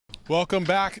Welcome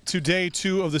back to day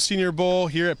 2 of the Senior Bowl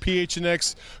here at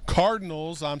PHNX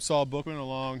Cardinals. I'm Saul Bookman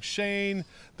along Shane,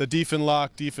 the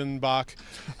Dieffenbach.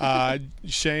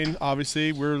 Shane,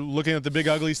 obviously, we're looking at the big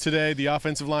uglies today, the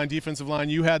offensive line, defensive line.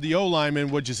 You had the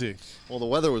O-lineman. What'd you see? Well, the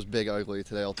weather was big ugly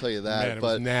today, I'll tell you that. Man, it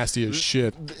was nasty as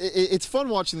shit. It's fun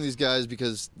watching these guys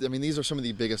because, I mean, these are some of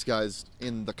the biggest guys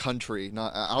in the country,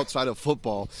 not outside of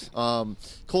football.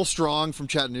 Cole Strong from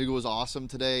Chattanooga was awesome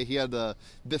today. He had a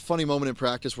bit funny moment in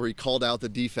practice where he called out the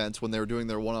defense when they were doing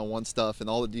their one-on-one stuff, and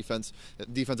all the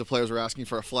defensive players were asking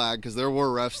for a flag because there were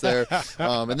refs there.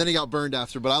 And then he got burned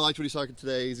after, but I liked what he saw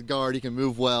today. He's a guard, he can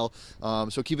move well,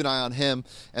 so keep an eye on him.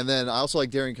 And then I also like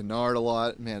Darian Kennard a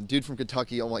lot. Man, dude from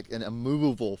Kentucky, like an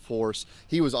immovable force.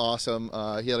 He was awesome.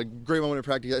 He had a great moment in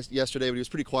practice yesterday, but he was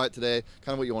pretty quiet today.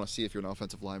 Kind of what you want to see if you're an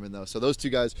offensive lineman, though. So those two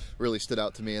guys really stood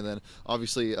out to me. And then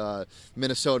obviously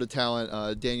Minnesota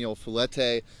talent, Daniel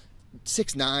Fulete.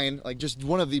 6'9", like just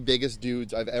one of the biggest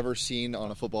dudes I've ever seen on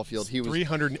a football field. He was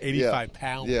 385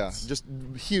 pounds. Yeah, just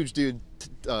huge dude.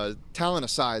 Talent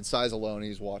aside, size alone,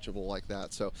 he's watchable like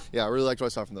that. So yeah, I really liked what I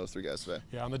saw from those three guys today.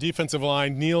 Yeah, on the defensive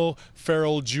line, Neil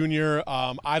Farrell Jr.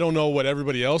 I don't know what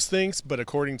everybody else thinks, but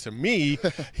according to me,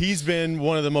 he's been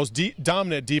one of the most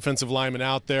dominant defensive linemen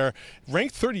out there.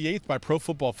 Ranked 38th by Pro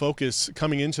Football Focus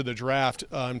coming into the draft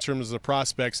in terms of the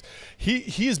prospects.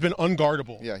 He has been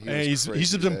unguardable. Yeah, he's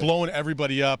just been blowing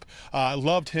everybody up. I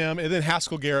loved him. And then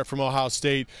Haskell Garrett from Ohio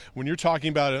State. When you're talking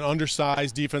about an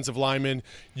undersized defensive lineman,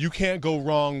 you can't go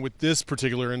wrong with this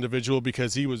particular individual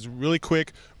because he was really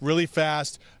quick, really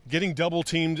fast, getting double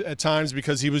teamed at times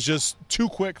because he was just too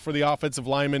quick for the offensive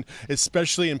lineman,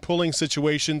 especially in pulling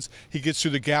situations. He gets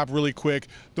through the gap really quick.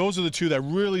 Those are the two that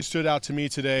really stood out to me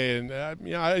today, and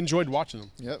I enjoyed watching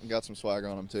them. Yep, got some swagger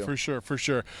on them too. For sure, for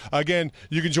sure. Again,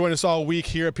 you can join us all week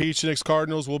here at PHNX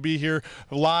Cardinals. We'll be here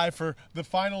live for the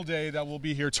final day that will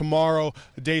be here tomorrow,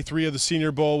 day 3 of the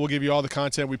Senior Bowl. We'll give you all the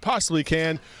content we possibly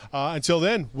can. Until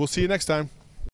then, we'll see you next time.